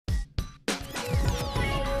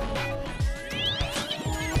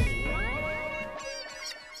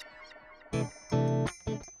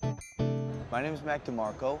My name is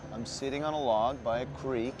DeMarco. I'm sitting on a log by a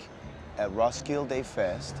creek at Roskilde Day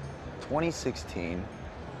Fest 2016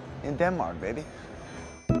 in Denmark, baby.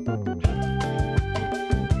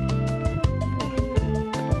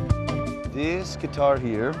 This guitar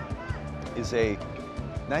here is a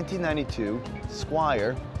 1992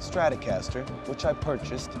 Squier Stratocaster, which I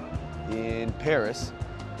purchased in Paris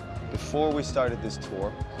before we started this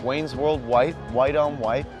tour. Wayne's World white, white on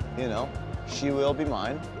white, you know, she will be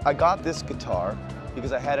mine. I got this guitar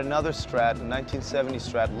because I had another Strat, a 1970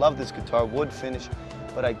 Strat, loved this guitar, wood finish,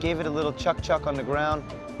 but I gave it a little chuck on the ground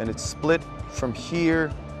and it split from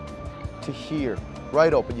here to here,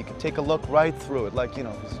 right open. You can take a look right through it, like, you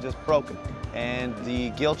know, it's just broken. And the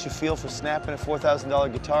guilt you feel for snapping a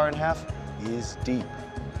 $4,000 guitar in half is deep.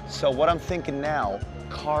 So what I'm thinking now,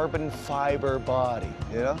 carbon fiber body,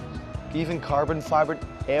 you know? Even carbon fiber,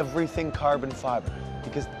 everything carbon fiber.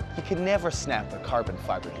 Because you can never snap a carbon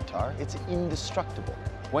fiber guitar. It's indestructible.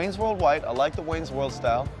 Wayne's World white, I like the Wayne's World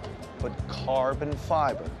style, but carbon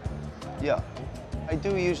fiber, yeah. I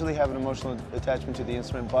do usually have an emotional attachment to the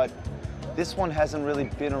instrument, but this one hasn't really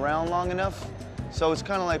been around long enough. So it's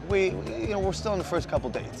kind of like we're still in the first couple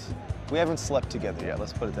dates. We haven't slept together yet,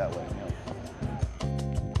 let's put it that way.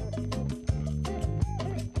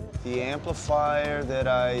 The amplifier that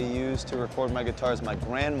I use to record my guitar is my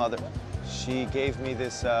grandmother. She gave me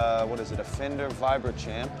this, what is it, a Fender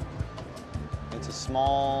Vibrachamp. It's a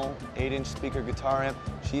small 8-inch speaker guitar amp.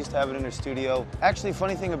 She used to have it in her studio. Actually,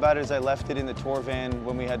 funny thing about it is I left it in the tour van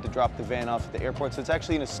when we had to drop the van off at the airport. So it's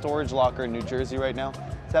actually in a storage locker in New Jersey right now.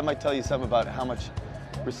 So that might tell you something about how much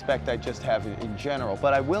respect I just have in general.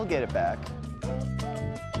 But I will get it back.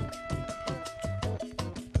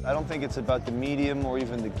 I don't think it's about the medium or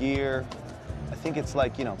even the gear. I think it's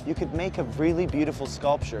like, you know, you could make a really beautiful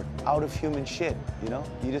sculpture out of human shit, you know?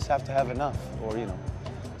 You just have to have enough, or, you know.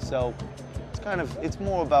 So it's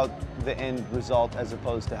more about the end result as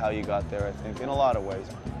opposed to how you got there, I think, in a lot of ways.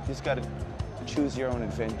 You just got to choose your own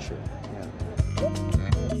adventure,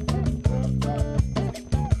 yeah.